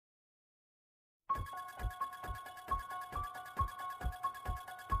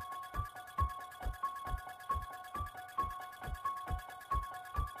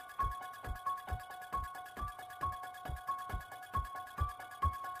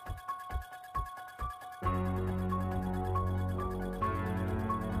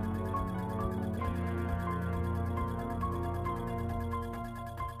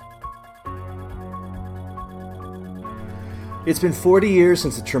It's been 40 years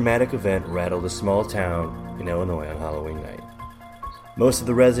since a traumatic event rattled a small town in Illinois on Halloween night. Most of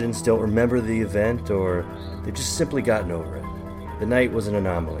the residents don't remember the event, or they've just simply gotten over it. The night was an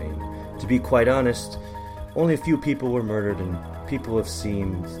anomaly. To be quite honest, only a few people were murdered, and people have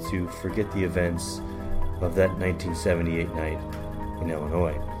seemed to forget the events of that 1978 night in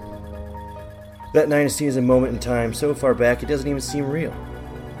Illinois. That night is seen as a moment in time so far back it doesn't even seem real.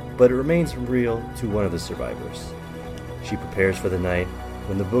 But it remains real to one of the survivors. She prepares for the night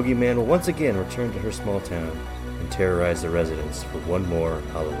when the boogeyman will once again return to her small town and terrorize the residents for one more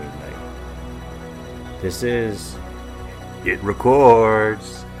Halloween night. This is It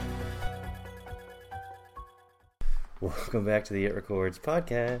Records. Welcome back to the It Records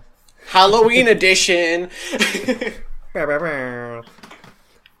podcast. Halloween edition. I'll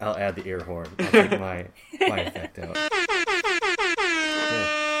add the air horn. I'll take my effect out.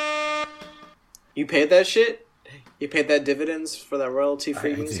 Yeah. You paid that shit? You paid that dividends for that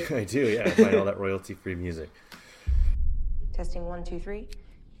royalty-free music? I do, yeah. I find all that royalty-free music. Testing 1, 2, 3.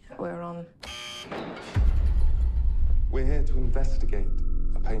 We're on. We're here to investigate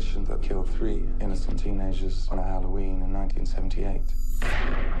a patient that killed 3 innocent teenagers on a Halloween in 1978.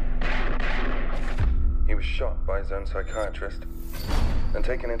 He was shot by his own psychiatrist and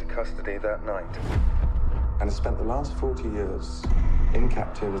taken into custody that night, and has spent the last 40 years in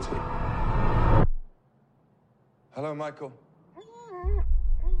captivity. Hello, Michael.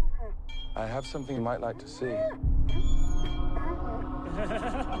 I have something you might like to see.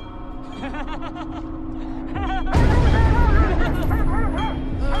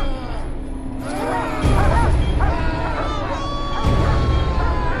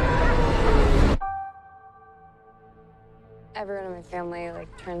 Everyone in my family,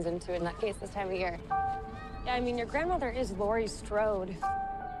 turns into a nutcase this time of year. Yeah, I mean, your grandmother is Laurie Strode.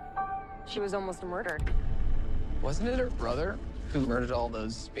 She was almost murdered. Wasn't it her brother who murdered all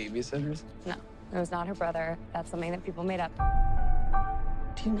those babysitters? No, it was not her brother. That's something that people made up.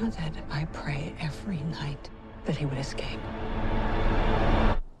 Do you know that I pray every night that he would escape?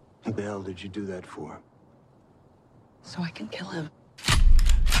 What the hell did you do that for? So I can kill him.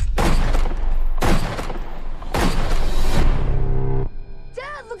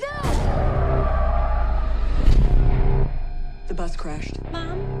 Dad, look out! The bus crashed.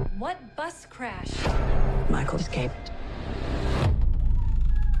 Mom, what bus crashed? Michael escaped.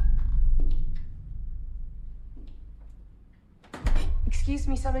 Excuse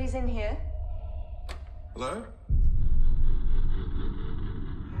me, somebody's in here. Hello?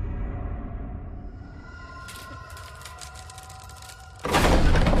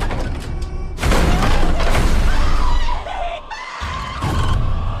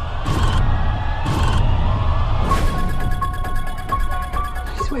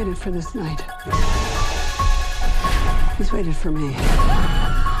 He's waited for this night. He's waited for me.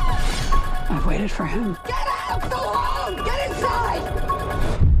 I've waited for him. Get out! Go home! Get inside!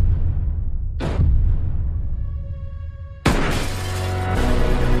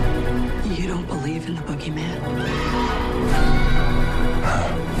 You don't believe in the boogeyman?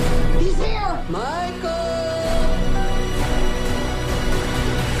 He's here! Michael!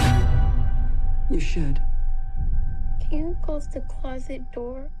 You should. Can you close the closet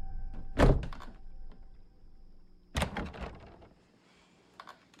door?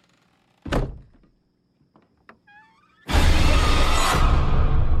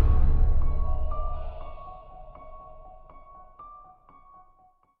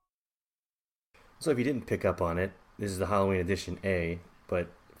 So if you didn't pick up on it, this is the Halloween edition A, but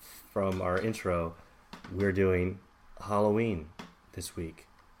from our intro, we're doing Halloween this week.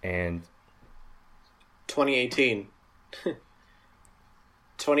 And 2018.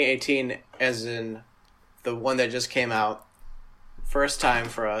 2018 as in the one that just came out. First time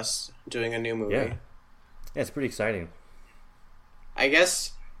for us doing a new movie. yeah, it's pretty exciting. I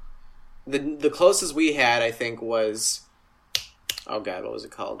guess the closest we had, I think, was... Oh god, what was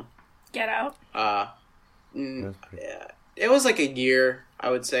it called? Get Out. Yeah, it was like a year, I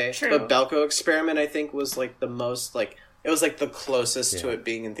would say. True. But Belko Experiment, I think, was the most it was the closest to it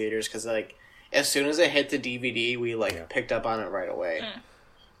being in theaters, because as soon as it hit the DVD, we picked up on it right away.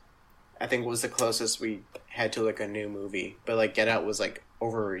 I think it was the closest we had to a new movie, but Get Out was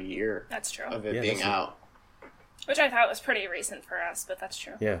over a year. That's true. Of it being out, which I thought was pretty recent for us, but that's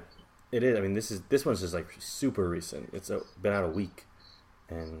true. Yeah, it is. I mean, this one's just super recent. It's been out a week,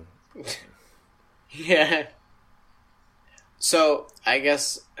 and yeah. So I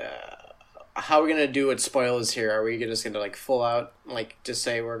guess how are we gonna do with spoilers here? Are we just gonna full out just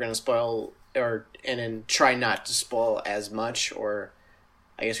say we're gonna spoil and then try not to spoil as much, or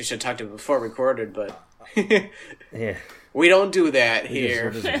I guess we should have talked to it before we recorded, but yeah. We don't do that here.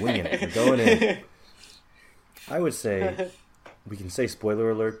 We're just winging it. We're going in. I would say we can say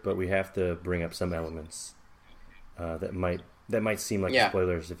spoiler alert, but we have to bring up some elements that might seem like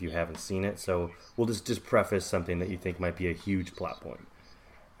spoilers if you haven't seen it. So we'll just preface something that you think might be a huge plot point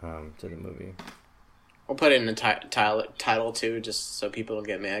to the movie. We'll put it in the title too, just so people don't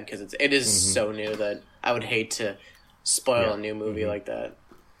get mad, because it is so new that I would hate to spoil a new movie like that.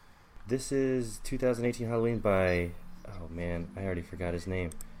 This is 2018 Halloween by, oh man, I already forgot his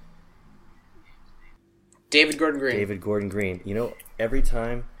name. David Gordon Green. David Gordon Green. You know, every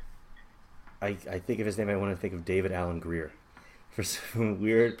time I think of his name, I want to think of David Alan Grier. For some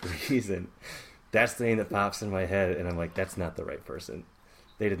weird reason, that's the name that pops in my head, and I'm like, that's not the right person.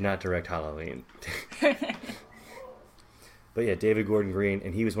 They did not direct Halloween. But yeah, David Gordon Green,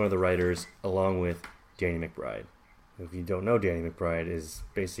 and he was one of the writers, along with Danny McBride. If you don't know, Danny McBride is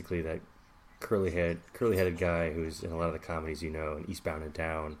basically that curly-headed guy who's in a lot of the comedies you know, in Eastbound and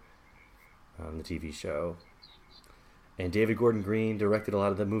Down, the TV show. And David Gordon Green directed a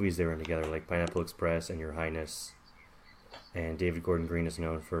lot of the movies they were in together, like Pineapple Express and Your Highness. And David Gordon Green is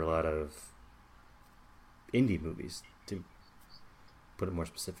known for a lot of indie movies, to put it more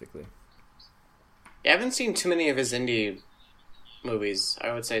specifically. Yeah, I haven't seen too many of his indie movies.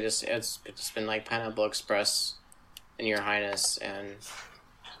 I would say it's been like Pineapple Express and Your Highness and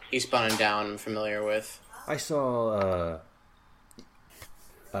Eastbound and Down I'm familiar with. I saw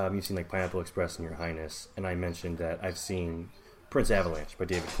you've seen like Pineapple Express and Your Highness, and I mentioned that I've seen Prince Avalanche by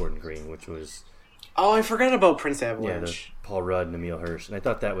David Gordon Green, which was... Oh, I forgot about Prince Avalanche. Yeah, Paul Rudd and Emile Hirsch, and I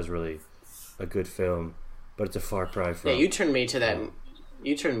thought that was really a good film, but it's a far cry from... Yeah, you turned me to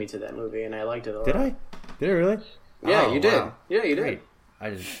that movie, and I liked it a lot. Did I? Did I really? Yeah, you did. Wow. Yeah, you did. Great.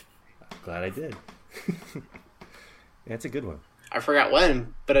 I'm glad I did. Yeah, it's a good one. I forgot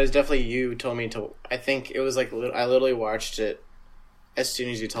when, but it was definitely you told me to... I think it was like... I literally watched it as soon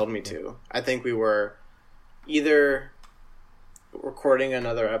as you told me to. I think we were either recording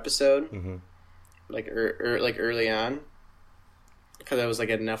another episode, like early on, because I was like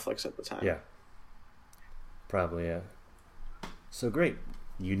at Netflix at the time. Yeah, probably. Yeah. So great,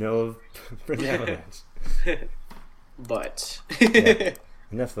 you know of Prince Avalanche. But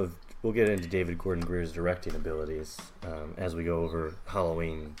enough of. We'll get into David Gordon Grier's directing abilities as we go over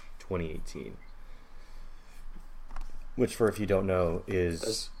Halloween 2018. Which, for if you don't know,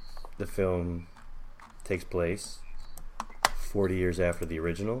 is the film takes place 40 years after the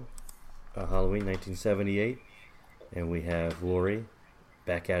original, Halloween 1978, and we have Laurie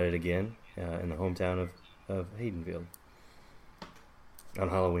back at it again in the hometown of Haydenfield on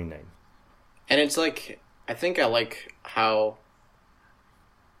Halloween night. And it's like, I think I like how...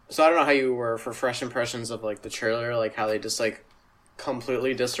 So I don't know how you were for first impressions of like the trailer, like how they just like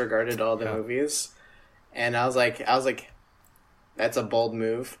completely disregarded all the movies. And I was like, that's a bold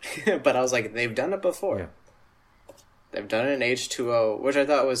move. But I was like, they've done it before. Yeah. They've done it in H2O, which I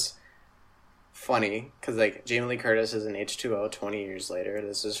thought was funny. Because, like, Jamie Lee Curtis is in H2O 20 years later.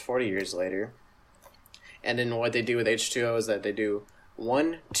 This is 40 years later. And then what they do with H2O is that they do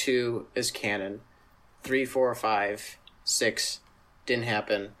 1, 2 is canon. 3, 4, 5, 6 didn't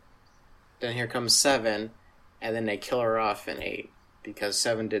happen. Then here comes 7. And then they kill her off in 8. Because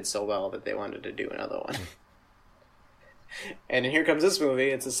 7 did so well that they wanted to do another one. And then here comes this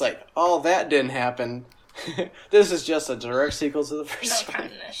movie. It's just like, oh, that didn't happen. This is just a direct sequel to the first one.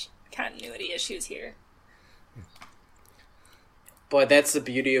 Continuity issues here. But that's the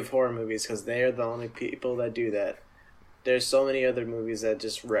beauty of horror movies, because they are the only people that do that. There's so many other movies that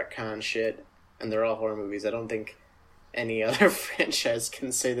just retcon shit, and they're all horror movies. I don't think any other franchise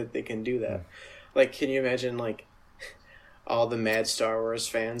can say that they can do that. Like, can you imagine, like, all the mad Star Wars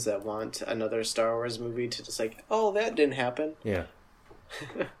fans that want another Star Wars movie to just like, oh, that didn't happen. Yeah.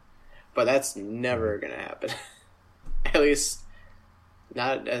 But that's never going to happen. At least,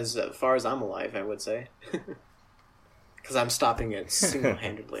 not as far as I'm alive, I would say. Because I'm stopping it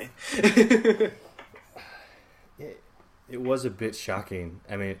single-handedly. It was a bit shocking.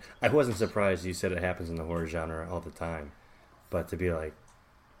 I mean, I wasn't surprised you said it happens in the horror genre all the time. But to be like,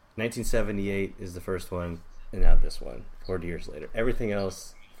 1978 is the first one, and now this one, 40 years later. Everything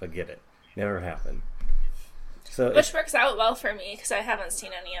else, forget it. Never happened. So which works out well for me, because I haven't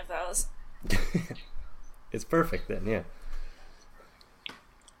seen any of those. It's perfect then, yeah.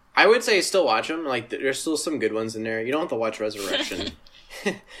 I would say still watch them. Like, there's still some good ones in there. You don't have to watch Resurrection.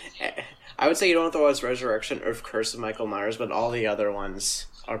 I would say you don't have to watch Resurrection or Curse of Michael Myers, but all the other ones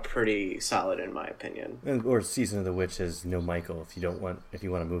are pretty solid in my opinion. Or Season of the Witch has no Michael. If you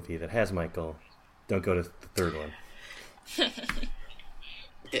want a movie that has Michael, don't go to the third one.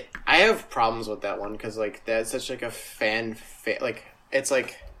 I have problems with that one because like that's such like a like it's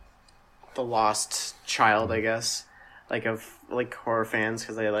like the lost child, I guess, like of like horror fans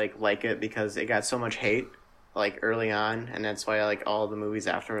because they like it because it got so much hate like early on, and that's why like all the movies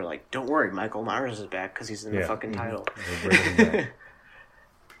after are like, don't worry, Michael Myers is back because he's in the fucking title.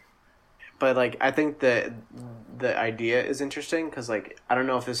 But like I think the idea is interesting because like I don't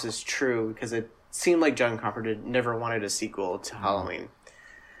know if this is true because it seemed like John Carpenter never wanted a sequel to Halloween,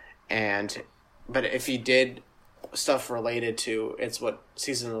 but if he did stuff related to it's what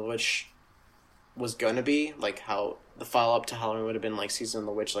Season of the Witch was gonna be, like how the follow up to Halloween would have been like Season of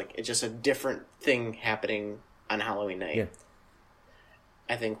the Witch, like it's just a different thing happening on Halloween night. Yeah.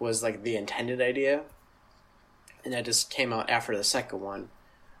 I think was like the intended idea, and that just came out after the second one,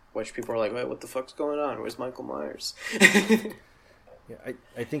 which people were like, "Wait, what the fuck's going on? Where's Michael Myers?" Yeah,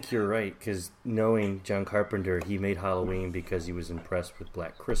 I think you're right because knowing John Carpenter, he made Halloween because he was impressed with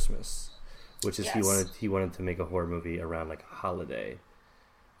Black Christmas, which is he wanted to make a horror movie around like a holiday.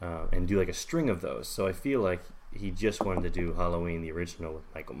 And do like a string of those. So I feel like he just wanted to do Halloween, the original with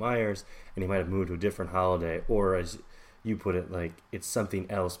Michael Myers, and he might have moved to a different holiday, or as you put it, like it's something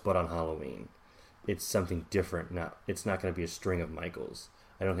else but on Halloween. It's something different. Now it's not going to be a string of Michaels.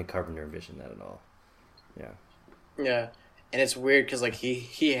 I don't think Carpenter envisioned that at all. Yeah. Yeah, and it's weird because like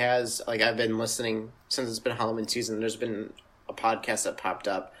he has like I've been listening since it's been Halloween season. There's been a podcast that popped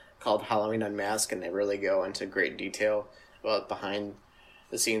up called Halloween Unmasked, and they really go into great detail about behind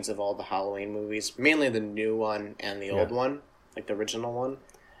the scenes of all the Halloween movies, mainly the new one and the old one, like the original one.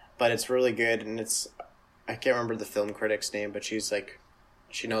 But it's really good, and I can't remember the film critic's name, but she's like,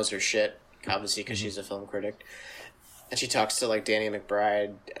 she knows her shit, obviously, because she's a film critic. And she talks to like Danny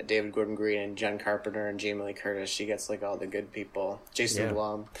McBride, David Gordon Green, and John Carpenter, and Jamie Lee Curtis. She gets like all the good people. Jason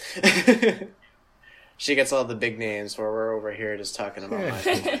Blum. She gets all the big names, where we're over here just talking about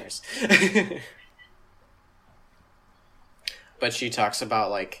Michael Myers. But she talks about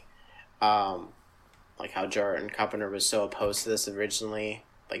like how John Carpenter was so opposed to this originally,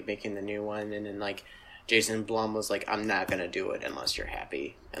 like making the new one, and then like Jason Blum was like, "I'm not gonna do it unless you're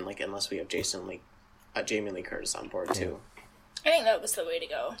happy, and like unless we have Jamie Lee Curtis on board too." I think that was the way to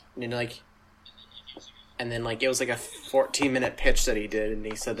go. And then like it was like a 14-minute pitch that he did, and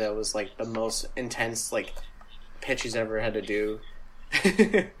he said that was like the most intense like pitch he's ever had to do.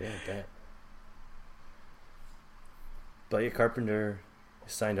 Yeah, I bet. But yeah, Carpenter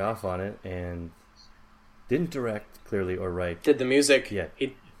signed off on it and didn't direct, clearly, or write. Did the music. Yeah.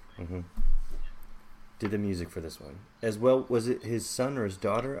 Did the music for this one. As well, was it his son or his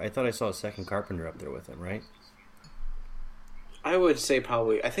daughter? I thought I saw a second Carpenter up there with him, right? I would say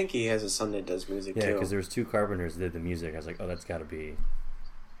probably. I think he has a son that does music, too. Yeah, because there was two Carpenters that did the music. I was like, oh, that's got to be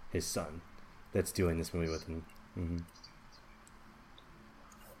his son that's doing this movie with him. Mm-hmm.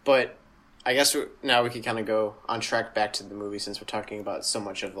 But I guess now we could kind of go on track back to the movie since we're talking about so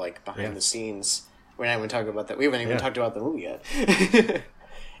much of like behind the scenes. We're not even talking about that. We haven't even talked about the movie yet.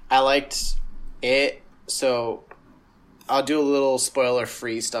 I liked it, so I'll do a little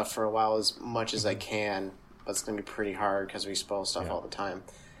spoiler-free stuff for a while as much as I can, but it's going to be pretty hard because we spoil stuff all the time.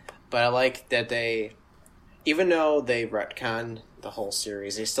 But I like that they, even though they retcon the whole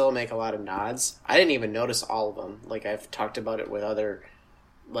series, they still make a lot of nods. I didn't even notice all of them. Like, I've talked about it with other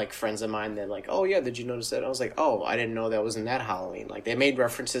like friends of mine that like, oh yeah, did you notice that? I was like, oh, I didn't know that was in that Halloween. Like they made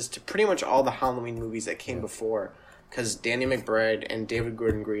references to pretty much all the Halloween movies that came before, because Danny McBride and David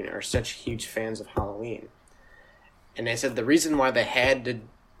Gordon Green are such huge fans of Halloween. And they said the reason why they had to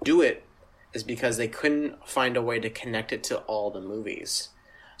do it is because they couldn't find a way to connect it to all the movies.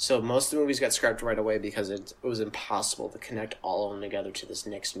 So most of the movies got scrapped right away because it was impossible to connect all of them together to this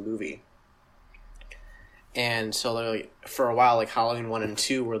next movie. And so like, for a while, like Halloween 1 and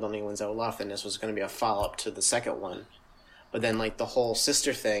 2 were the only ones that were left, and this was going to be a follow-up to the second one. But then like the whole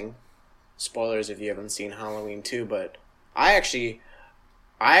sister thing, spoilers if you haven't seen Halloween 2, but I actually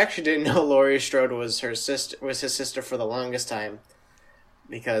didn't know Laurie Strode was his sister for the longest time,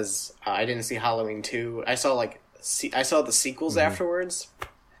 because I didn't see Halloween 2. I saw the sequels afterwards.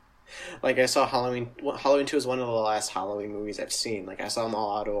 Like I saw Halloween 2 is one of the last Halloween movies I've seen. Like I saw them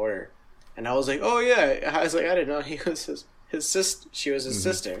all out of order. And I was like, oh yeah. I was like, I didn't know he was his sister. She was his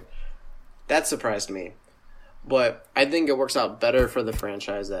sister. That surprised me. But I think it works out better for the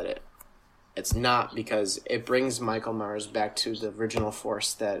franchise that it's not, because it brings Michael Myers back to the original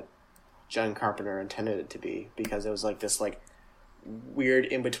force that John Carpenter intended it to be. Because it was like this like weird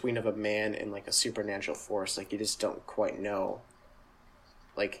in between of a man and like a supernatural force. Like you just don't quite know.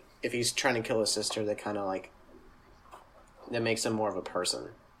 Like if he's trying to kill his sister, that kind of like that makes him more of a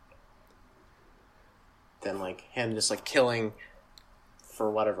person than like him just like killing for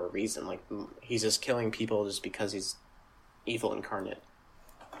whatever reason. Like, he's just killing people just because he's evil incarnate.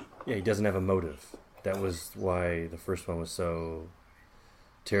 Yeah, he doesn't have a motive. That was why the first one was so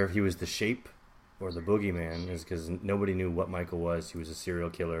terrible. He was the Shape, or the Boogeyman, is because nobody knew what Michael was. He was a serial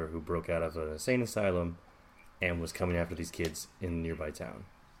killer who broke out of an insane asylum and was coming after these kids in a nearby town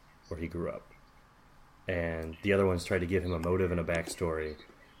where he grew up. And the other ones tried to give him a motive and a backstory,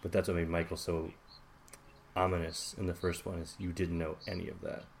 but that's what made Michael so ominous in the first one, is you didn't know any of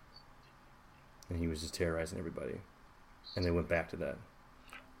that. And he was just terrorizing everybody. And they went back to that.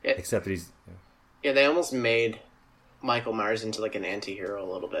 Except that he's... Yeah, they almost made Michael Myers into, like, an anti-hero a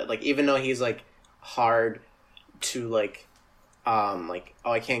little bit. Like, even though he's, like, hard to, like,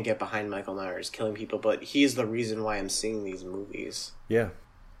 I can't get behind Michael Myers killing people, but he's the reason why I'm seeing these movies. Yeah.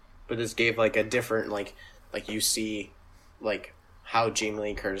 But this gave, like, a different, like you see, like, how Jamie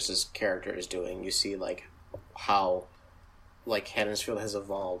Lee Curtis's character is doing. You see, like, how, like, Haddonfield has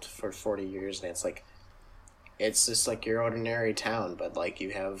evolved for 40 years, and it's just, like, your ordinary town, but, like,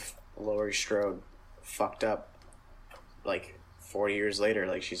 you have Laurie Strode fucked up, like, 40 years later.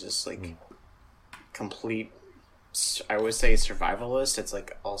 Like, she's just, like, complete, I would say, survivalist. It's,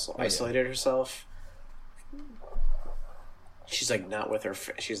 like, also isolated herself. She's, like, not with her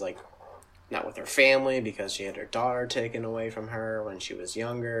family because she had her daughter taken away from her when she was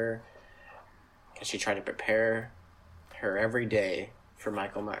younger. Because she tried to prepare her every day for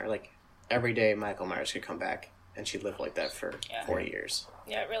Michael Myers. Like, every day Michael Myers could come back, and she lived like that for 40 years.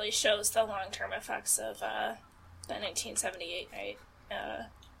 Yeah, it really shows the long-term effects of the 1978 night,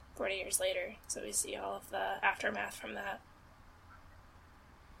 40 years later. So we see all of the aftermath from that.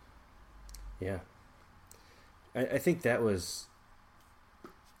 Yeah. I think that was...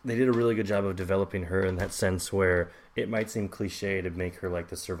 They did a really good job of developing her in that sense where it might seem cliche to make her like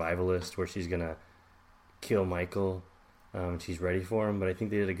the survivalist where she's going to kill Michael. She's ready for him, but I think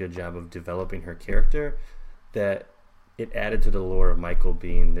they did a good job of developing her character that it added to the lore of Michael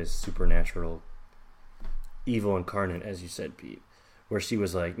being this supernatural evil incarnate, as you said, Pete, where she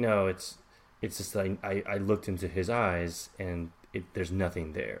was like, no, it's just like I looked into his eyes and there's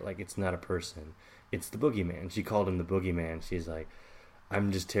nothing there. Like, it's not a person. It's the boogeyman. She called him the boogeyman. She's like,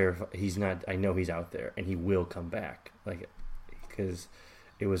 I'm just terrified. He's not, I know he's out there and he will come back. Like, because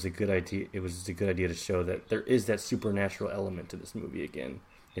it was a good idea. It was a good idea to show that there is that supernatural element to this movie again.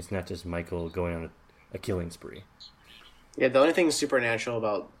 It's not just Michael going on a killing spree. Yeah, the only thing supernatural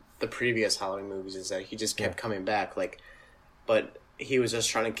about the previous Halloween movies is that he just kept coming back. Like, but he was just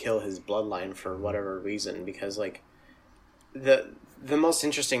trying to kill his bloodline for whatever reason. Because, like, the most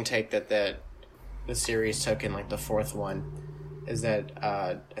interesting take that the series took in, like, the fourth one is that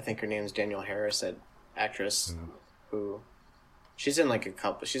I think her name's Danielle Harris, that actress who she's in like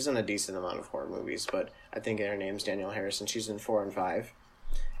she's in a decent amount of horror movies, but I think her name's Danielle Harris and she's in 4 and 5,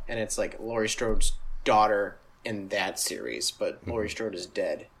 and it's like Laurie Strode's daughter in that series, but Laurie Strode is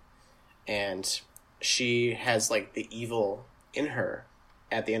dead, and she has like the evil in her.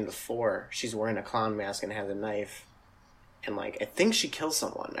 At the end of 4, she's wearing a clown mask and has a knife, and like I think she kills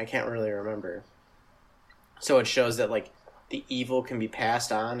someone. I can't really remember. So it shows that like the evil can be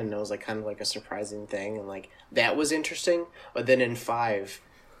passed on, and it was like kind of like a surprising thing, and like that was interesting. But then in 5,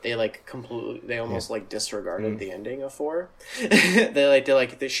 they like completely, they almost like disregarded the ending of 4. they're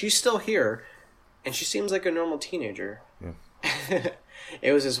like she's still here, and she seems like a normal teenager. Yeah.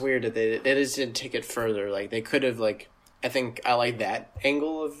 It was just weird that they just didn't take it further. Like they could have like, I think I like that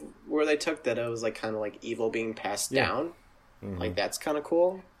angle of where they took that. It was like kind of like evil being passed down. Mm-hmm. Like that's kind of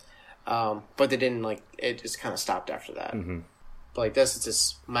cool. But they didn't like it. Just kind of stopped after that. Mm-hmm. But like this, it's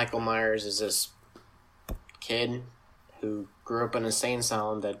just Michael Myers is this kid who grew up in an insane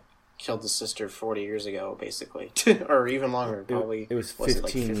asylum that killed his sister 40 years ago, basically, or even longer. Probably it was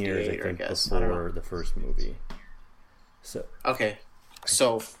 15 years, I think, before the first movie. So okay,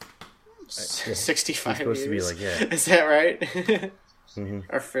 so 65 supposed years. To be like, yeah, is that right? Mm-hmm.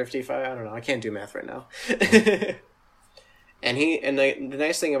 Or 55? I don't know. I can't do math right now. And the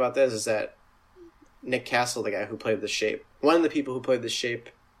nice thing about this is that Nick Castle, the guy who played the Shape, one of the people who played the Shape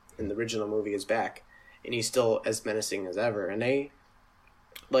in the original movie, is back, and he's still as menacing as ever. And they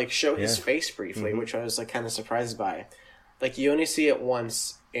like show his face briefly, which I was like kind of surprised by. Like you only see it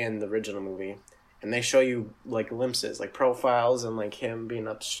once in the original movie, and they show you like glimpses, like profiles, and like him being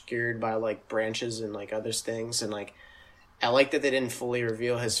obscured by like branches and like other things. And like I like that they didn't fully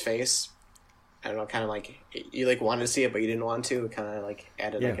reveal his face. I don't know, kind of like you like wanted to see it, but you didn't want to. It kind of like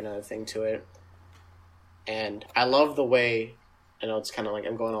added like another thing to it. And I love the way, I know it's kind of like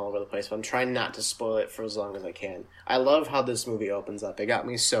I'm going all over the place, but I'm trying not to spoil it for as long as I can. I love how this movie opens up. It got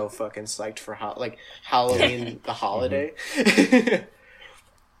me so fucking psyched for Halloween, the holiday.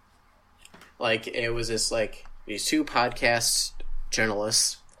 Like, it was this, like, these two podcast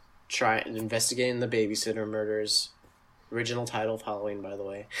journalists investigating the babysitter murders. Original title of Halloween, by the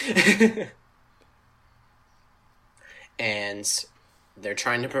way. And they're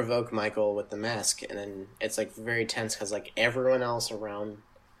trying to provoke Michael with the mask, and then it's, like, very tense because, like, everyone else around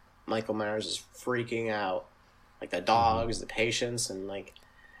Michael Myers is freaking out. Like, the dogs, the patients, and, like...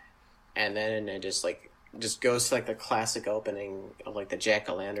 And then it just goes to, like, the classic opening of, like, the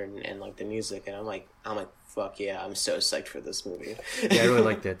jack-o'-lantern and, like, the music, and I'm like, fuck yeah, I'm so psyched for this movie. Yeah, I really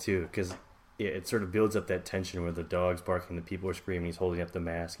like that, too, because it sort of builds up that tension where the dog's barking, the people are screaming, he's holding up the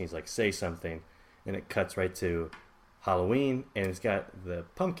mask, and he's like, say something, and it cuts right to Halloween, and it's got the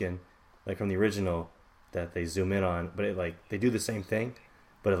pumpkin, like, from the original, that they zoom in on, but it, like, they do the same thing,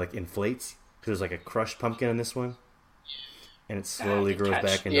 but it, like, inflates, because there's, like, a crushed pumpkin in this one, and it slowly grows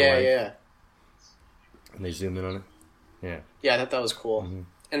back into life. Yeah. And they zoom in on it. Yeah. Yeah, I thought that was cool. Mm-hmm.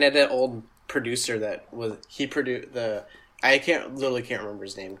 And that old producer he produced I literally can't remember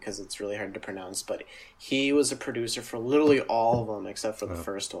his name because it's really hard to pronounce, but he was a producer for literally all of them except for the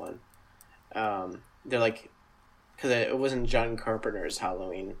first one. They're like, because it wasn't John Carpenter's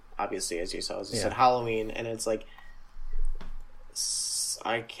Halloween, obviously, as you saw. It said Halloween, and it's like,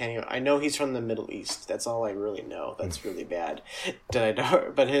 I know he's from the Middle East. That's all I really know. That's really bad. Did I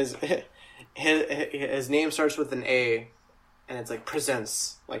know? But his name starts with an A, and it's like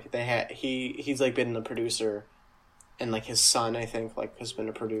presents. Like he's like been the producer, and like his son, I think, like has been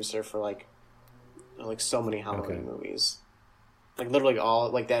a producer for like so many Halloween movies. Like literally all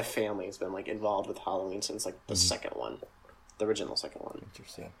like that family has been like involved with Halloween since like the second one, the original second one.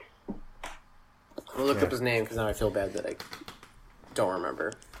 Interesting. I'll look up his name because now I feel bad that I don't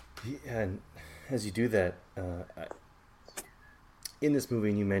remember. Yeah, and as you do that, in this movie,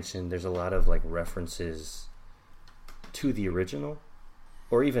 and you mentioned there's a lot of like references to the original,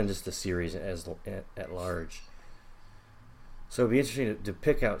 or even just the series at large. So it'd be interesting to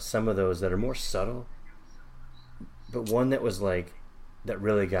pick out some of those that are more subtle, but one that was like that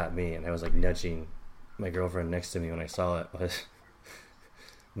really got me, and I was like nudging my girlfriend next to me when I saw it, was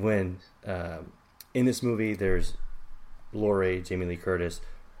when in this movie there's Laurie, Jamie Lee Curtis,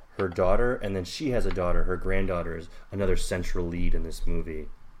 her daughter, and then she has a daughter. Her granddaughter is another central lead in this movie.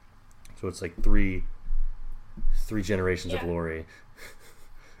 So it's like three generations of Laurie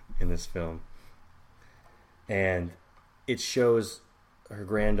in this film. And it shows her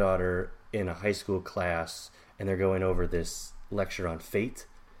granddaughter in a high school class, and they're going over this lecture on fate,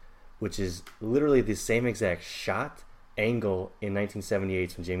 which is literally the same exact shot, angle in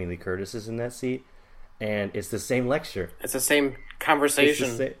 1978 when Jamie Lee Curtis is in that seat. And it's the same lecture. It's the same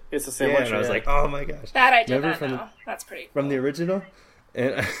conversation. It's the same lecture. And I was like, oh my gosh. That I did not know. That's pretty cool. From the original?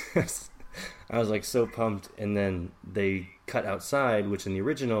 And I was like so pumped. And then they cut outside, which in the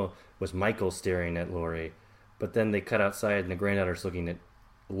original was Michael staring at Laurie. But then they cut outside and the granddaughter's looking at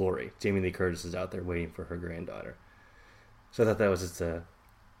Laurie. Jamie Lee Curtis is out there waiting for her granddaughter. So I thought that was just a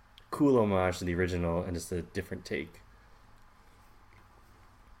cool homage to the original and just a different take.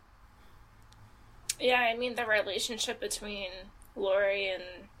 Yeah, I mean, the relationship between Laurie and,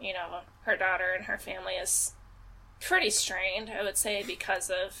 her daughter and her family is pretty strained, I would say, because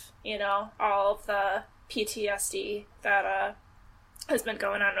of, all of the PTSD that has been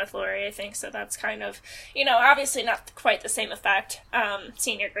going on with Laurie, I think. So that's kind of, obviously not quite the same effect,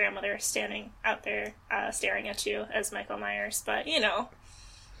 seeing your grandmother standing out there staring at you as Michael Myers, but,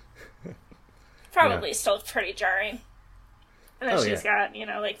 probably still pretty jarring. And then she's got,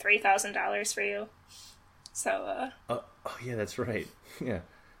 like $3,000 for you. So, oh, yeah, that's right. Yeah.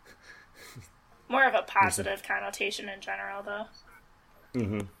 More of a positive connotation in general, though.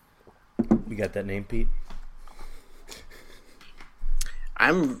 Mm-hmm. You got that name, Pete?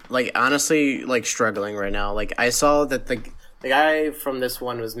 I'm, like, honestly, like, struggling right now. Like, I saw that the guy from this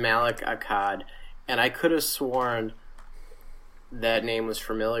one was Malik Akkad, and I could have sworn that name was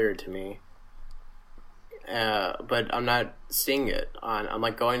familiar to me. But I'm not seeing it I'm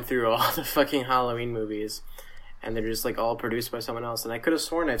like going through all the fucking Halloween movies, and they're just like all produced by someone else, and I could have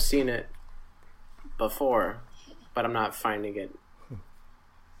sworn I've seen it before, but I'm not finding it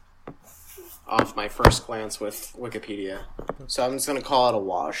off my first glance with Wikipedia. So I'm just gonna call it a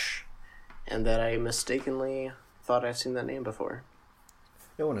wash, and that I mistakenly thought I'd seen that name before.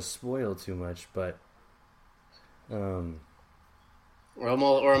 I don't want to spoil too much, but We're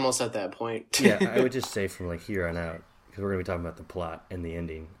almost at that point. Yeah, I would just say from like here on out, because we're going to be talking about the plot and the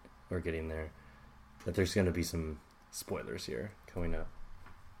ending, we're getting there, that there's going to be some spoilers here coming up.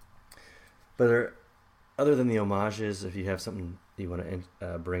 But other than the homages, if you have something you want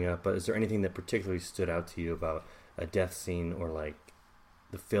to bring up, but is there anything that particularly stood out to you about a death scene or like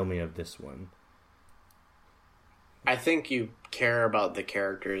the filming of this one? I think you care about the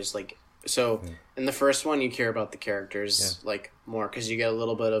characters, like, so in the first one you care about the characters like more because you get a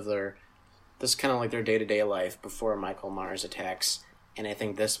little bit of this kind of like their day-to-day life before Michael Myers attacks, and I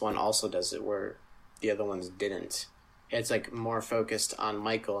think this one also does it where the other ones didn't. It's like more focused on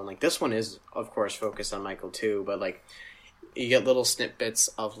Michael, and like this one is of course focused on Michael too, but like you get little snippets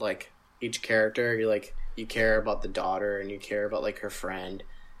of like each character. You like you care about the daughter and you care about like her friend,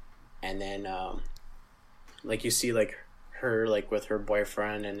 and then like you see like her like with her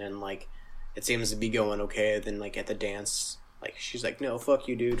boyfriend, and then like it seems to be going okay, then like at the dance like she's like, no, fuck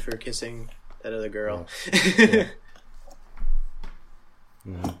you dude for kissing that other girl. Yeah.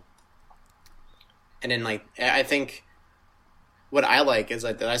 Mm-hmm. And then like I think what I like is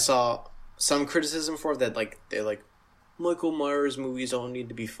like that I saw some criticism for that, like they like Michael Myers movies don't need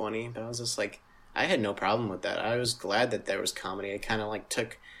to be funny, but I was just like, I had no problem with that. I was glad that there was comedy. It kind of like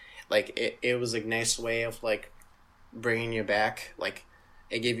took like it was a nice way of like bringing you back. Like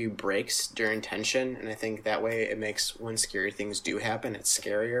it gave you breaks during tension, and I think that way it makes when scary things do happen, it's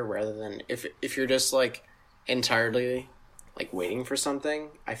scarier rather than if you're just like entirely like waiting for something.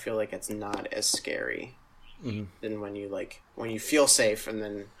 I feel like it's not as scary than when you feel safe and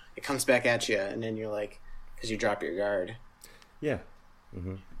then it comes back at you, and then you're like, because you drop your guard. Yeah.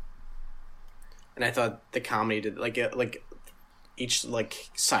 Mm-hmm. And I thought the comedy did like each like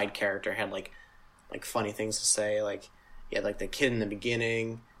side character had like funny things to say. Like you had like the kid in the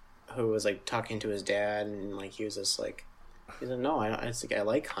beginning who was like talking to his dad, and like he was just like, he's like, no, I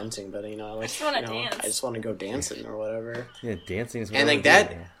like hunting, but I just want to dance. I just want to go dancing or whatever. Yeah, dancing is what and I like that.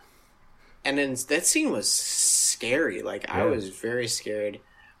 do, yeah. And then that scene was scary. Like I was very scared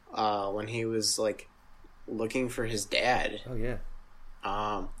when he was like looking for his dad. Oh yeah.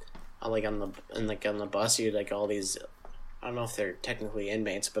 Like on the bus, you had like all these. I don't know if they're technically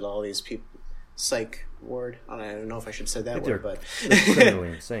inmates, but all these people, psych ward. I don't know if I should say that word, but they're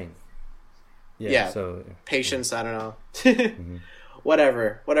criminally insane. Yeah. So patients. I don't know.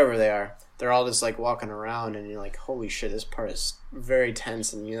 Whatever they are, they're all just like walking around, and you're like, holy shit, this part is very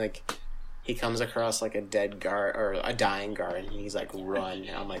tense, and you like. He comes across like a dead guard or a dying guard, and he's like, "Run!"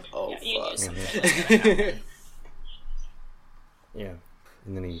 And I'm like, "Oh fuck!" Yeah,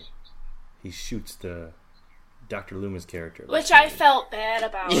 and then he shoots the Dr. Loomis character, which I felt bad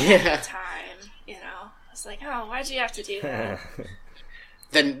about at the time. I was like, "Oh, why'd you have to do that?"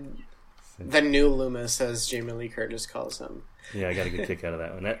 Then the new Loomis, as Jamie Lee Curtis calls him. Yeah, I got a good kick out of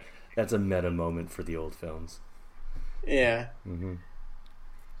that one. That's a meta moment for the old films. Yeah. Mm-hmm.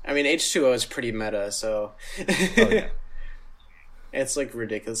 I mean, H2O is pretty meta, so... Oh, yeah. It's, like,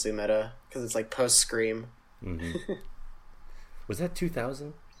 ridiculously meta, because it's, like, post-Scream. Mm-hmm. Was that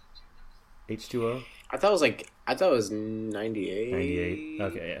 2000? H2O? I thought it was 98. 98?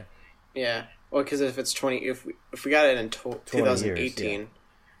 Okay, yeah. Yeah. Well, because if it's 20... If we got it in 2018... Years,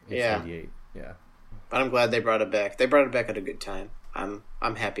 yeah. 98, yeah. But I'm glad they brought it back. They brought it back at a good time. I'm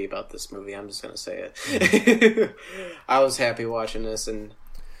happy about this movie. I'm just going to say it. Mm-hmm. I was happy watching this, and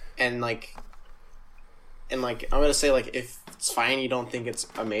I'm gonna say, like, if it's fine, you don't think it's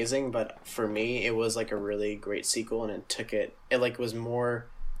amazing, but for me, it was like a really great sequel, and it like was more,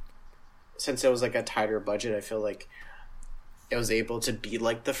 since it was like a tighter budget, I feel like it was able to be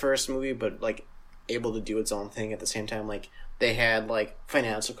like the first movie, but like able to do its own thing at the same time. Like they had like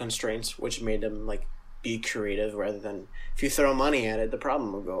financial constraints, which made them like be creative rather than if you throw money at it, the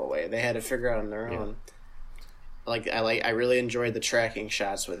problem will go away. They had to figure out on their own. I really enjoyed the tracking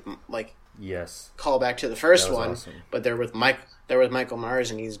shots with like call back to the first one, awesome. But they're with Michael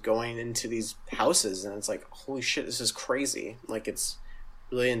Myers, and he's going into these houses, and it's like, holy shit, this is crazy. Like it's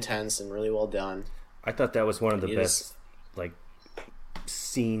really intense and really well done. I thought that was one of the best like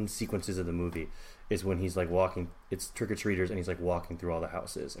scene sequences of the movie is when he's like walking. It's trick-or-treaters, and he's like walking through all the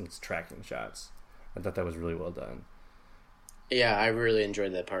houses, and it's tracking shots. I thought that was really well done. Yeah, I really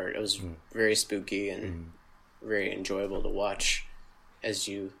enjoyed that part. It was very spooky and very enjoyable to watch, as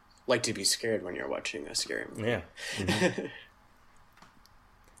you like to be scared when you're watching a scary movie. Yeah. Mm-hmm.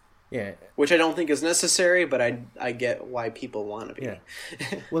 Yeah. Which I don't think is necessary, but I get why people want to be. Yeah.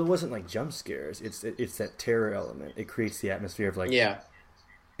 Well, it wasn't like jump scares. It's that terror element. It creates the atmosphere of like... Yeah.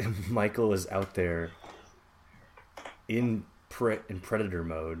 Michael is out there in predator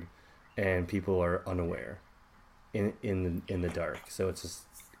mode, and people are unaware in the dark. So it's just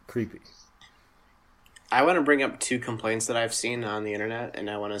creepy. I want to bring up 2 complaints that I've seen on the internet, and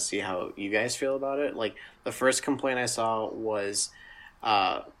I want to see how you guys feel about it. Like, the first complaint I saw was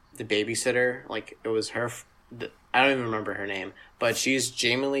the babysitter. Like, it was her... I don't even remember her name, but she's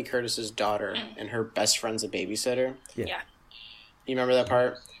Jamie Lee Curtis's daughter, and her best friend's a babysitter. Yeah. You remember that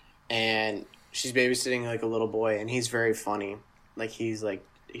part? And she's babysitting like a little boy, and he's very funny. Like he's like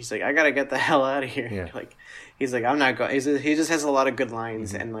I gotta get the hell out of here. Yeah. Like he's like I'm not going. He just has a lot of good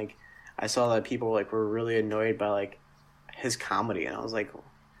lines, and like I saw that people like were really annoyed by like his comedy, and I was like,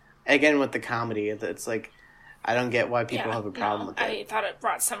 again with the comedy, it's like I don't get why people have a problem with it. I thought it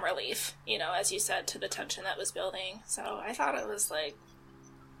brought some relief, as you said, to the tension that was building. So I thought it was like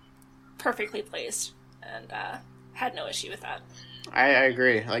perfectly placed, and had no issue with that. I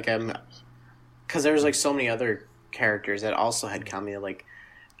agree. Like because there was like so many other characters that also had comedy, like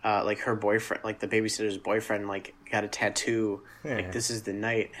her boyfriend, like the babysitter's boyfriend, like got a tattoo, like this is the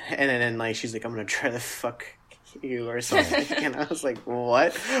night, and then like she's like I'm gonna try to fuck you or something, and I was like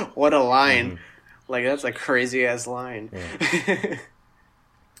what a line. Like that's a crazy ass line. Yeah.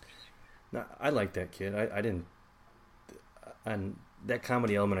 No, I like that kid. I didn't, and that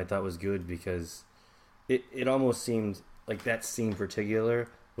comedy element I thought was good because it almost seemed like that scene in particular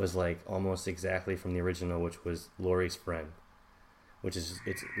was like almost exactly from the original, which was Laurie's friend, it's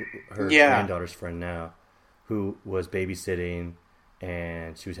her granddaughter's friend now, who was babysitting,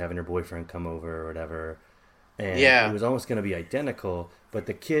 and she was having her boyfriend come over or whatever, and it was almost going to be identical, but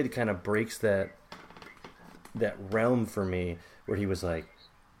the kid kind of breaks that realm for me, where he was like,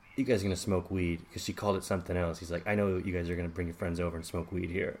 you guys are going to smoke weed, because she called it something else. He's like, I know you guys are going to bring your friends over and smoke weed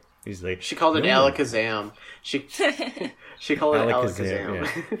here. He's like, she called it Alakazam. She called it Alakazam.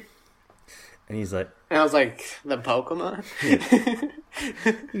 Yeah. And he's like, and I was like, the Pokemon?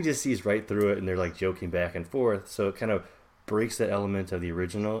 He just sees right through it, and they're like joking back and forth, so it kind of breaks that element of the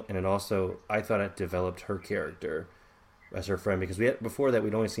original, and it also, I thought it developed her character as her friend, because before that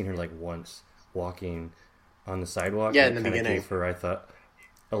we'd only seen her like once walking on the sidewalk. Yeah, in the beginning. Gave her, I thought,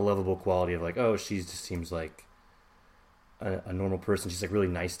 a lovable quality of like, oh, she just seems like a normal person. She's like really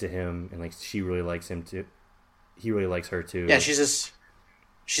nice to him, and like she really likes him too. He really likes her too. Yeah,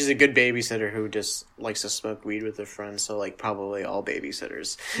 she's a good babysitter who just likes to smoke weed with her friends. So like probably all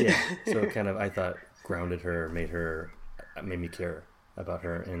babysitters. Yeah. So it kind of, I thought, grounded her, made me care about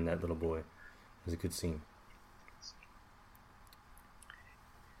her and that little boy. It was a good scene.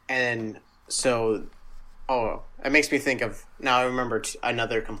 And so, it makes me think of, now I remember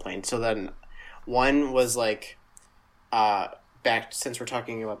another complaint. So then one was like, back, since we're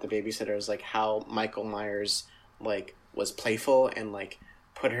talking about the babysitters, like how Michael Myers like was playful and like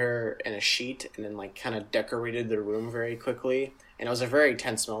put her in a sheet and then like kind of decorated the room very quickly. And it was a very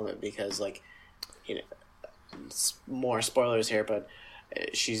tense moment because like, more spoilers here, but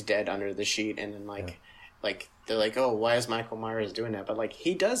she's dead under the sheet, and then like they're like, oh, why is Michael Myers doing that? But like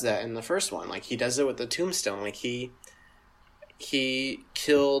he does that in the first one. Like he does it with the tombstone. Like he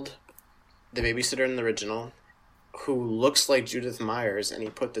killed the babysitter in the original, who looks like Judith Myers, and he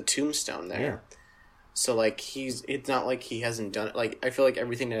put the tombstone there. Yeah. So like it's not like he hasn't done it. Like I feel like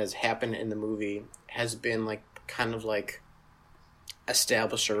everything that has happened in the movie has been like kind of like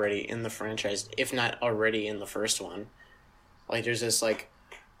established already in the franchise, if not already in the first one. Like there's just like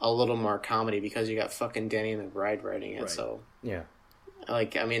a little more comedy because you got fucking Danny McBride writing it. Right. So yeah,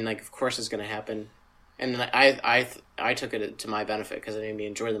 like I mean, like of course it's gonna happen, and I took it to my benefit because it made me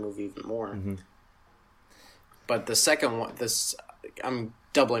enjoy the movie even more. Mm-hmm. But the second one, I'm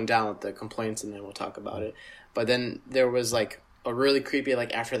doubling down with the complaints, and then we'll talk about it. But then there was like a really creepy,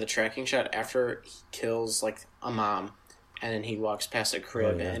 like after the tracking shot, after he kills like a mom, and then he walks past a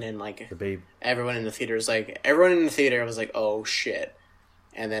crib, and then like the babe. Everyone in the theater was like, oh shit,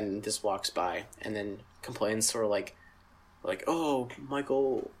 and then this walks by, and then complaints were like, oh,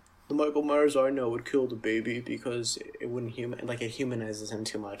 the Michael Myers I know would kill the baby because it wouldn't it humanizes him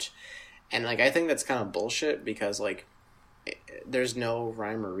too much, and like I think that's kind of bullshit because like there's no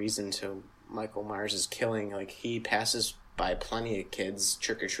rhyme or reason to Michael Myers' killing. Like he passes by plenty of kids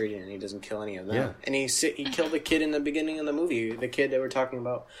trick-or-treating and he doesn't kill any of them. Yeah. And he killed the kid in the beginning of the movie, the kid they were talking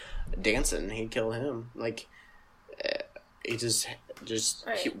about dancing. He killed him. Like he just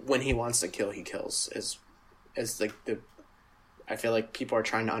right. When he wants to kill, he kills. It's like I feel like people are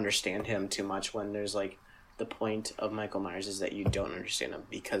trying to understand him too much when there's like the point of Michael Myers is that you don't understand him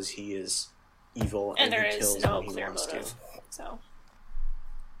because he is evil and there he kills is no when he clear wants motive. to. So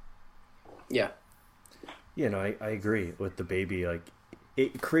yeah. Yeah, no, I agree with the baby. Like,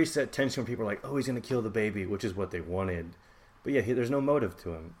 it creates that tension when people are like, oh, he's going to kill the baby, which is what they wanted. But yeah, there's no motive to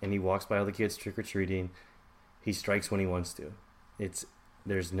him. And he walks by all the kids trick-or-treating. He strikes when he wants to.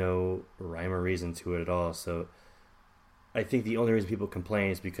 There's no rhyme or reason to it at all. So I think the only reason people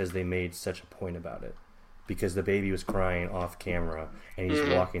complain is because they made such a point about it. Because the baby was crying off camera and he's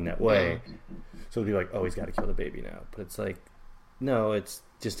walking that way. So it'd be like, oh, he's got to kill the baby now. But it's like, no, it's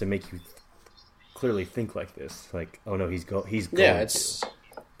just to make you clearly think like this. Like, oh no, he's going it's... to.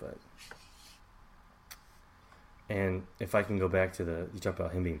 But and if I can go back to you talk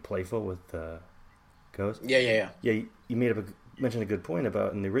about him being playful with Ghost. Yeah. You mentioned a good point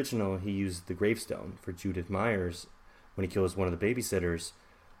about in the original he used the gravestone for Judith Myers when he kills one of the babysitters,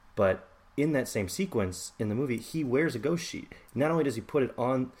 but in that same sequence in the movie he wears a ghost sheet. Not only does he put it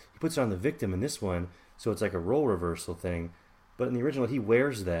on, he puts it on the victim in this one, so it's like a role reversal thing, but in the original he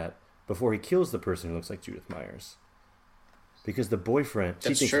wears that before he kills the person who looks like Judith Myers, because the boyfriend,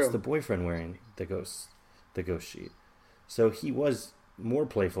 she thinks it's the boyfriend wearing the ghost sheet. So he was more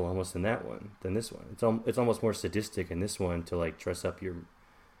playful almost in that one than this one. It's almost more sadistic in this one to like dress up your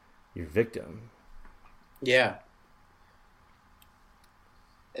victim. Yeah.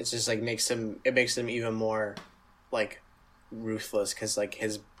 It's just like it makes him even more like ruthless, because like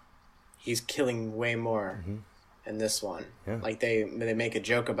he's killing way more in this one. Yeah. Like they make a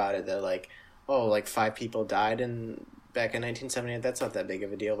joke about it. They're like, oh, like 5 people died back in 1978. That's not that big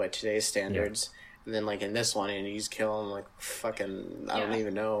of a deal by today's standards. Yeah. And then like in this one, and he's killing like fucking I don't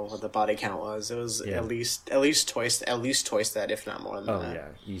even know what the body count was. It was at least twice that, if not more than that. Oh yeah,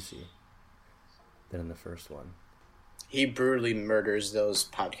 easy. Than in the first one. He brutally murders those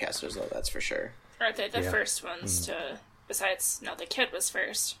podcasters, though. That's for sure. Are they the first ones to? Besides, no, the kid was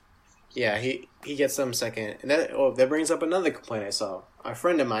first. Yeah, he gets them second, and that brings up another complaint I saw. A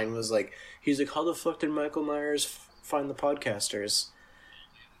friend of mine was like, he's like, how the fuck did Michael Myers find the podcasters?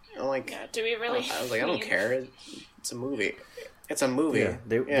 I'm like, yeah, do we really? I was like, I don't care. It's a movie. It's a movie. Yeah,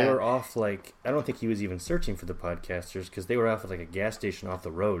 they were off, like, I don't think he was even searching for the podcasters, because they were off at like a gas station off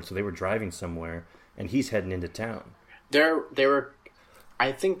the road, so they were driving somewhere, and he's heading into town. They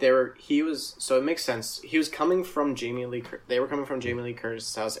were, he was, so it makes sense. He was coming from they were coming from Jamie Lee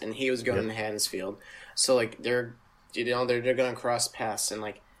Curtis's house, and he was going to Haddonfield. So, like, they're going to cross paths, and,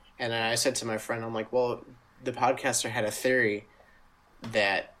 like, and I said to my friend, I'm like, well, the podcaster had a theory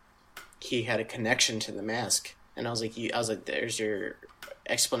that he had a connection to the mask. And I was like, there's your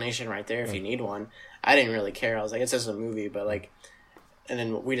explanation right there if you need one. I didn't really care. I was like, it's just a movie, but, like, and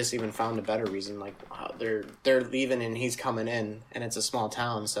then we just even found a better reason, like how they're leaving and he's coming in, and it's a small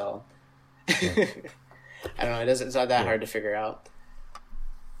town, so I don't know. It's not that hard to figure out.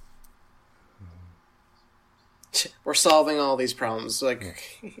 We're solving all these problems.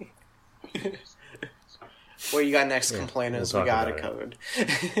 Like, what you got next? Complainers, we got it covered.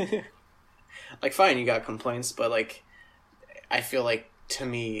 Like, fine, you got complaints, but like, I feel like to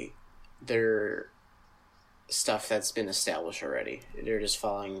me, they're stuff that's been established already. They're just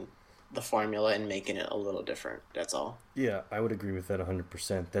following the formula and making it a little different. That's all. Yeah, I would agree with that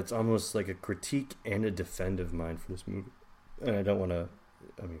 100%. That's almost like a critique and a defend of mine for this movie. And I don't want to,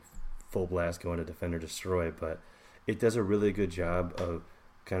 full blast go into defend or destroy, but it does a really good job of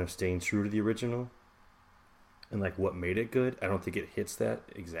kind of staying true to the original and like what made it good. I don't think it hits that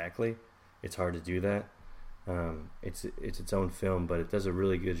exactly. It's hard to do that. It's its own film, but it does a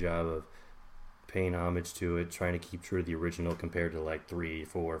really good job of paying homage to it, trying to keep true to the original compared to like 3,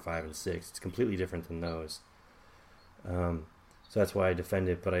 4, 5, and 6. It's completely different than those. So that's why I defend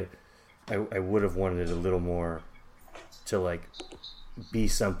it, but I would have wanted it a little more to like be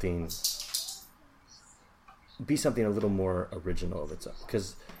something a little more original of its own.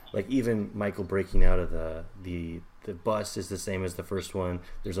 Because like even Michael breaking out of the bus is the same as the first one.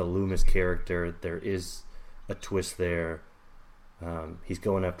 There's a Loomis character. There is a twist there. He's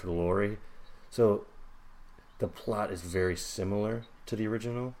going after Laurie. So the plot is very similar to the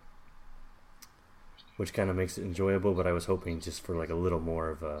original, which kind of makes it enjoyable, but I was hoping just for like a little more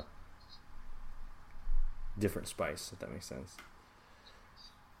of a different spice, if that makes sense.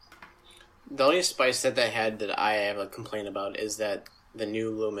 The only spice that they had that I have a complaint about is that the new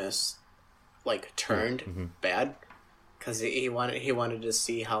Loomis like turned bad, because he wanted to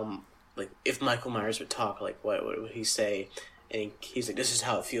see how, like, if Michael Myers would talk, like what would he say. And he's like, this is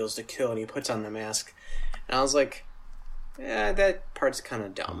how it feels to kill, and he puts on the mask. And I was like, yeah, that part's kind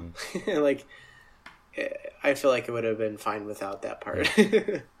of dumb. Like, I feel like it would have been fine without that part.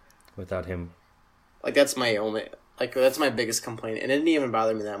 Without him. Like, that's my biggest complaint. And it didn't even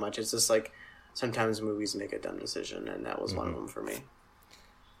bother me that much. It's just like, sometimes movies make a dumb decision, and that was one of them for me.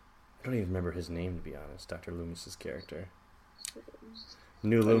 I don't even remember his name, to be honest, Dr. Loomis's character.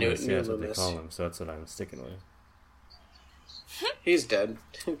 New Loomis, that's what they call him, so that's what I'm sticking with. He's dead.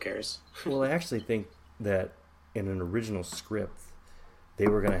 Who cares? Well, I actually think that in an original script, they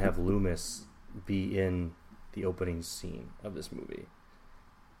were going to have Loomis be in the opening scene of this movie.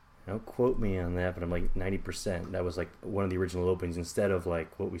 Don't quote me on that, but I'm like 90%. That was like one of the original openings, instead of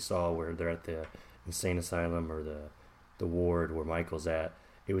like what we saw where they're at the insane asylum or the ward where Michael's at.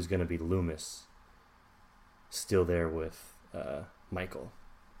 It was going to be Loomis still there with Michael.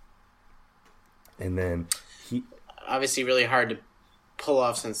 And then he obviously really hard to pull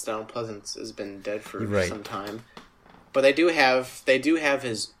off since Donald Pleasance has been dead for Right. some time. But they do have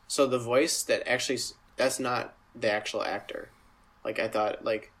his, so the voice that actually, that's not the actual actor. Like, I thought,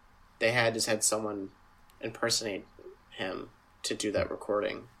 like, they just had someone impersonate him to do that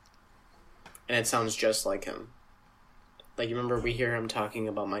recording. And it sounds just like him. Like, you remember we hear him talking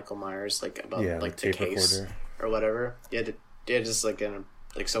about Michael Myers, like, about, like the tape case recorder. or whatever. Yeah, just like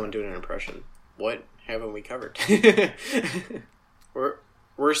someone doing an impression. What haven't we covered?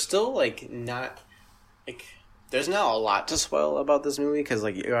 We're still, like, not, like, there's not a lot to spoil about this movie, because,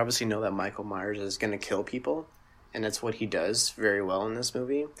 like, you obviously know that Michael Myers is going to kill people, and that's what he does very well in this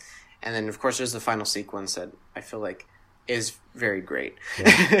movie. And then, of course, there's the final sequence that I feel like is very great.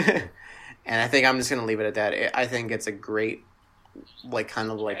 Yeah. And I think I'm just going to leave it at that. I think it's a great, like,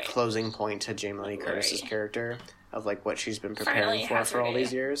 kind of, like, closing point to Jamie Lee Curtis's character of, like, what she's been preparing for all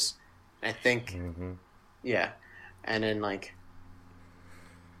these years. I think, yeah. And then, like,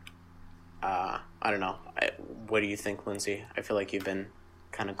 I don't know. What do you think, Lindsay? I feel like you've been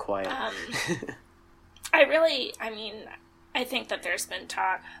kind of quiet. I think that there's been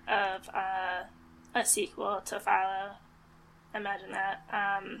talk of a sequel to follow. Imagine that.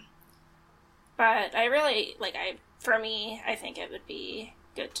 But I really, for me, I think it would be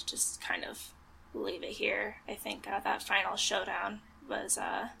good to just kind of leave it here. I think that final showdown was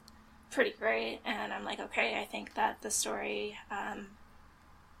pretty great, and I'm like, okay, I think that the story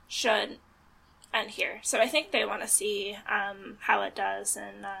should end here. So I think they want to see how it does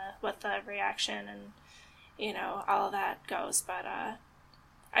and what the reaction and, you know, all of that goes. But I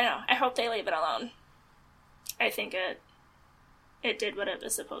don't know. I hope they leave it alone. I think it did what it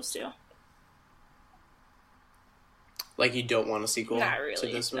was supposed to. Like, you don't want a sequel Not really, to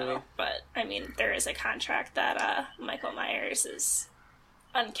this movie? No, but, I mean, there is a contract that Michael Myers is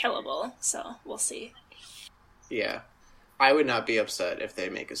unkillable, so we'll see. Yeah. I would not be upset if they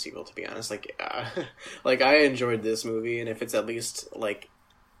make a sequel, to be honest. Like, like, I enjoyed this movie, and if it's at least, like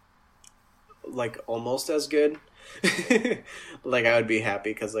almost as good, like, I would be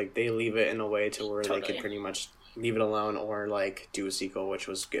happy, because, like, they leave it in a way to where they could pretty much leave it alone or, like, do a sequel, which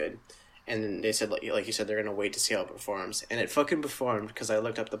was good. And then they said, like you said, they're going to wait to see how it performs. And it fucking performed, because I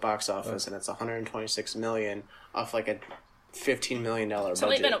looked up the box office, and it's $126 million off, like, a $15 million budget. It's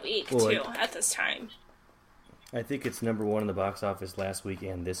only been a week, too, at this time. I think it's number one in the box office last week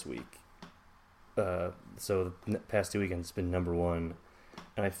and this week. So the past 2 weekends it's been number one.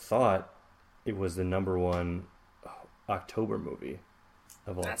 And I thought it was the number one October movie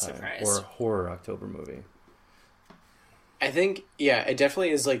of all time. Surprised. Or horror October movie. I think, yeah, it definitely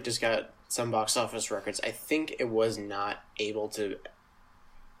is, like, just got some box office records. I think it was not able to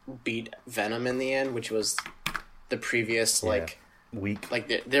beat Venom in the end, which was the previous, week.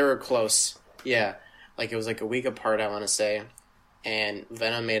 Like, they were close. Yeah. Like, it was, like, a week apart, I want to say. And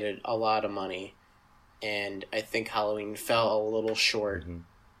Venom made a lot of money. And I think Halloween fell a little short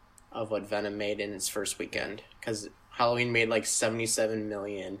of what Venom made in its first weekend. Because Halloween made, like, $77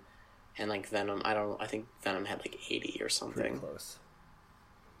 million. And, like, Venom, I think Venom had, like, 80 or something. Pretty close.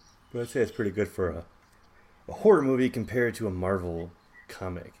 But I'd say it's pretty good for a horror movie compared to a Marvel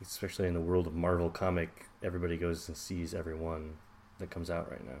comic. Especially in the world of Marvel comic, everybody goes and sees every one that comes out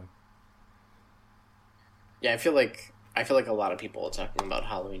right now. Yeah, I feel like a lot of people are talking about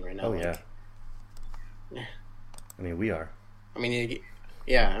Halloween right now. Oh, yeah. I mean, we are. I mean,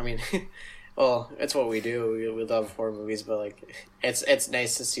 yeah, I mean... Well, it's what we do. We love horror movies, but, like, it's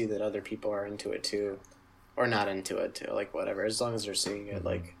nice to see that other people are into it too, or not into it too. Like, whatever, as long as they're seeing it,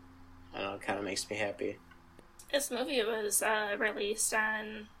 like, I don't know, it kind of makes me happy. This movie was released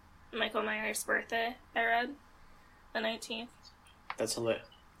on Michael Myers' birthday. I read the 19th. That's hilarious.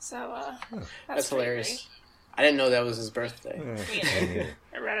 So that's hilarious. Great. I didn't know that was his birthday.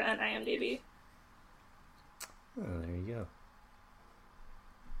 I read it on IMDb. Oh, there you go.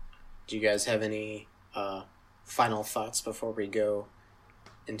 Do you guys have any final thoughts before we go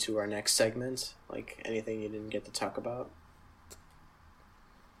into our next segment? Like, anything you didn't get to talk about?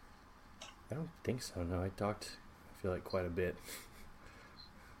 I don't think so, no. I talked, I feel like, quite a bit.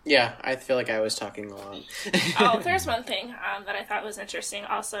 Yeah, I feel like I was talking a lot. Oh, there's one thing that I thought was interesting,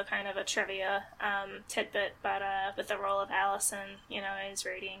 also kind of a trivia tidbit, but with the role of Allison, you know, I was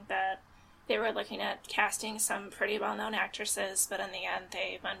reading that they were looking at casting some pretty well-known actresses, but in the end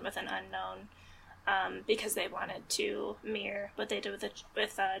they went with an unknown because they wanted to mirror what they did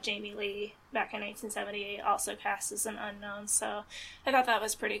with Jamie Lee back in 1978, also cast as an unknown. So I thought that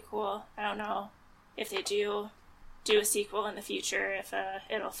was pretty cool. I don't know if they do a sequel in the future, if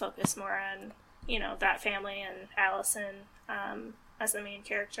it'll focus more on that family and Allison as the main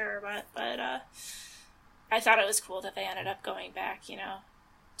character, but I thought it was cool that they ended up going back,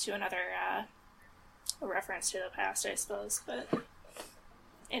 to another reference to the past, I suppose, but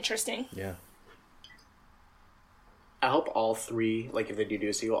interesting. Yeah. I hope all three, like, if they do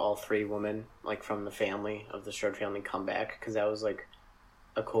a sequel, all three women, like, from the family, of the Strode family, come back, because that was, like,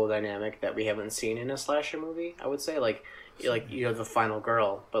 a cool dynamic that we haven't seen in a slasher movie, I would say. Like you have the final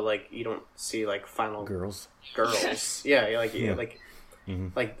girl, but, like, you don't see, like, final... Girls. Yeah,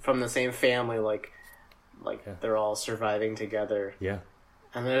 like, from the same family, like they're all surviving together. Yeah.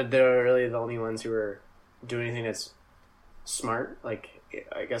 And they're really the only ones who are doing anything that's smart. Like,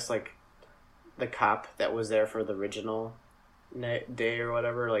 I guess, like, the cop that was there for the original day or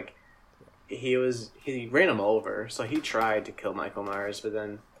whatever, like, he ran him over, so he tried to kill Michael Myers, but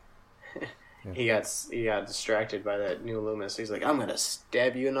then he got distracted by that new Loomis. He's like, I'm gonna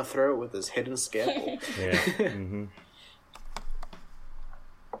stab you in the throat with this hidden scalpel. Yeah. Mm-hmm.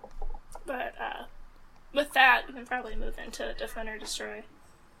 But with that, we can probably move into Defend or Destroy.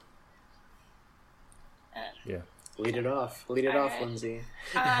 Yeah. Lead it off, Lindsay.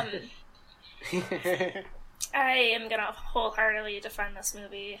 I am going to wholeheartedly defend this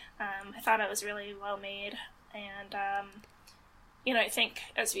movie. I thought it was really well made, and, I think,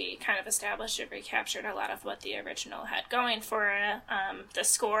 as we kind of established, it recaptured a lot of what the original had going for it. The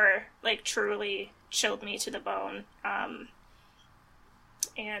score, like, truly chilled me to the bone, and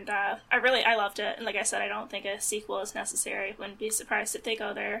I loved it, and like I said, I don't think a sequel is necessary. Wouldn't be surprised if they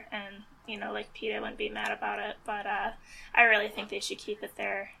go there, and, like Pete, I wouldn't be mad about it, but I really think they should keep it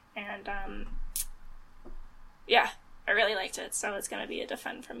there, and, yeah, I really liked it, so it's going to be a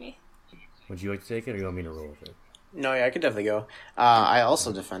defend from me. Would you like to take it, or you want me to roll with it? No, yeah, I could definitely go. I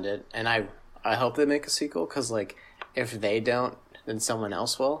also defend it, and I hope they make a sequel, because, like, if they don't, then someone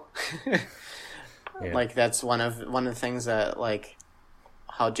else will. Yeah. Like, that's one of the things that, like,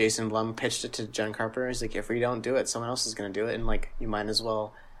 how Jason Blum pitched it to John Carpenter. He's like, if we don't do it, someone else is going to do it, and, like, you might as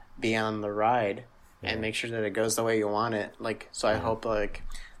well be on the ride and make sure that it goes the way you want it. Like, so I hope, like,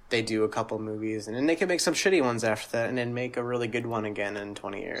 they do a couple movies, and then they can make some shitty ones after that, and then make a really good one again in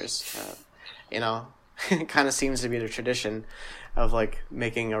 20 years. It kind of seems to be the tradition of, like,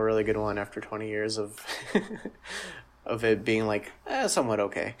 making a really good one after 20 years of of it being, like, somewhat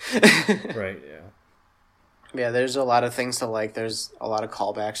okay. Right, yeah. Yeah, there's a lot of things to like. There's a lot of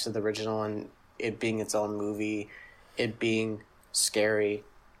callbacks to the original, and it being its own movie, it being scary,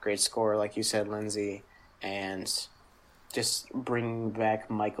 great score, like you said, Lindsay, and just bringing back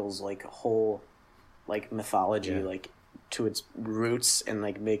Michael's, like, whole, like, mythology, like, to its roots, and,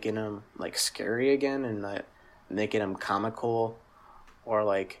 like, making him, like, scary again, and making him comical, or,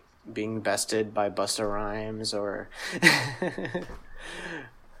 like, being bested by Busta Rhymes, or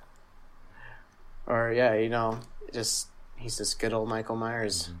or just he's this good old Michael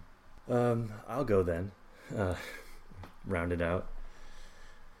Myers. Mm-hmm. I'll go then. Round it out.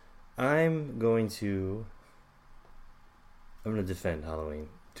 I'm going to defend Halloween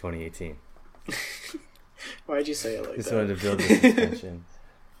 2018. Why'd you say it like Just that? wanted to build this suspension.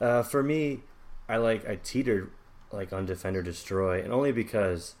 For me, I teetered, like, on Defend or Destroy, and only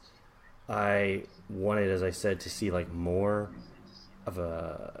because I wanted, as I said, to see, like, more of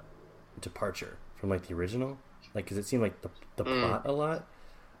a departure from, like, the original, like, because it seemed like the plot a lot,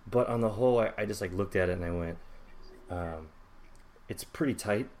 but on the whole, I just, like, looked at it and I went, it's pretty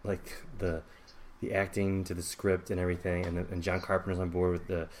tight, like, the acting to the script and everything, and John Carpenter's on board with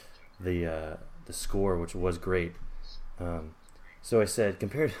the score, which was great. So I said,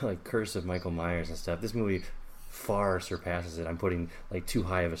 compared to, like, Curse of Michael Myers and stuff, this movie far surpasses it. I'm putting, like, too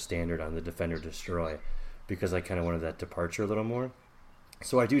high of a standard on the Defend or Destroy, because I kind of wanted that departure a little more.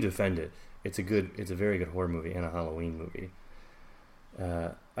 So I do defend it. It's a very good horror movie and a Halloween movie.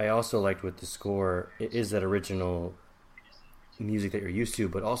 I also liked with the score, it is that original music that you're used to,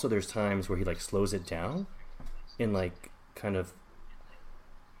 but also there's times where he, like, slows it down in, like, kind of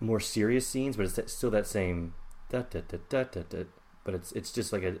more serious scenes, but it's still that same da da da da da da, but it's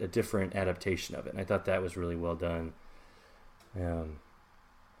just like a different adaptation of it, and I thought that was really well done.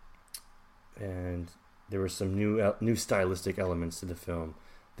 And there were some new stylistic elements to the film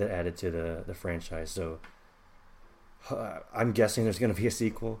that added to the franchise. So I'm guessing there's going to be a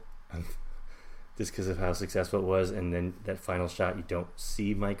sequel, just because of how successful it was, and then that final shot, you don't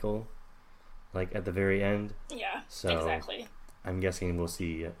see Michael, like, at the very end. Yeah, so exactly. I'm guessing we'll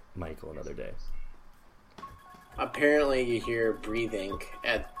see Michael another day. Apparently, you hear breathing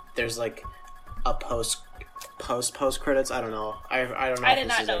there's, like, a post credits. I don't know. I don't know if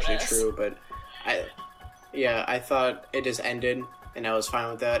this is actually true, but I thought it just ended and I was fine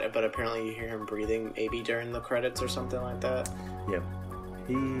with that. But apparently, you hear him breathing maybe during the credits or something like that. Yep.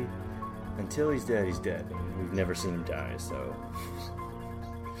 Until he's dead, he's dead. We've never seen him die, so.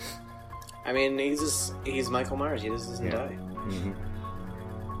 I mean, he's Michael Myers. He just doesn't die. Mm-hmm.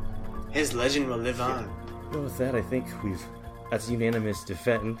 His legend will live on. Well, with that, I think that's unanimous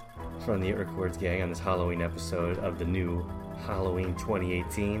defend from the It Records gang on this Halloween episode of the new Halloween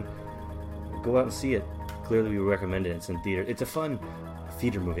 2018. Go out and see it. Clearly, we recommend it. It's in theater. It's a fun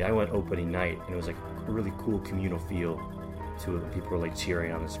theater movie. I went opening night, and it was like a really cool communal feel to it. People were like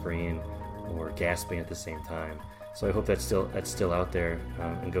cheering on the screen or gasping at the same time. So I hope that's still out there,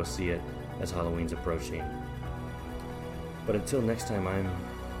 and go see it as Halloween's approaching. But until next time, I'm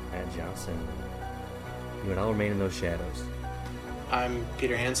Matt Johnson. You and I'll remain in those shadows. I'm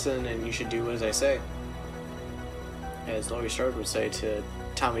Peter Hansen, and you should do as I say. As Laurie Strode would say to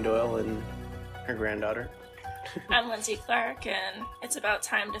Tommy Doyle and her granddaughter. I'm Lindsay Clark, and it's about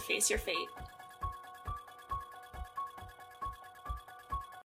time to face your fate.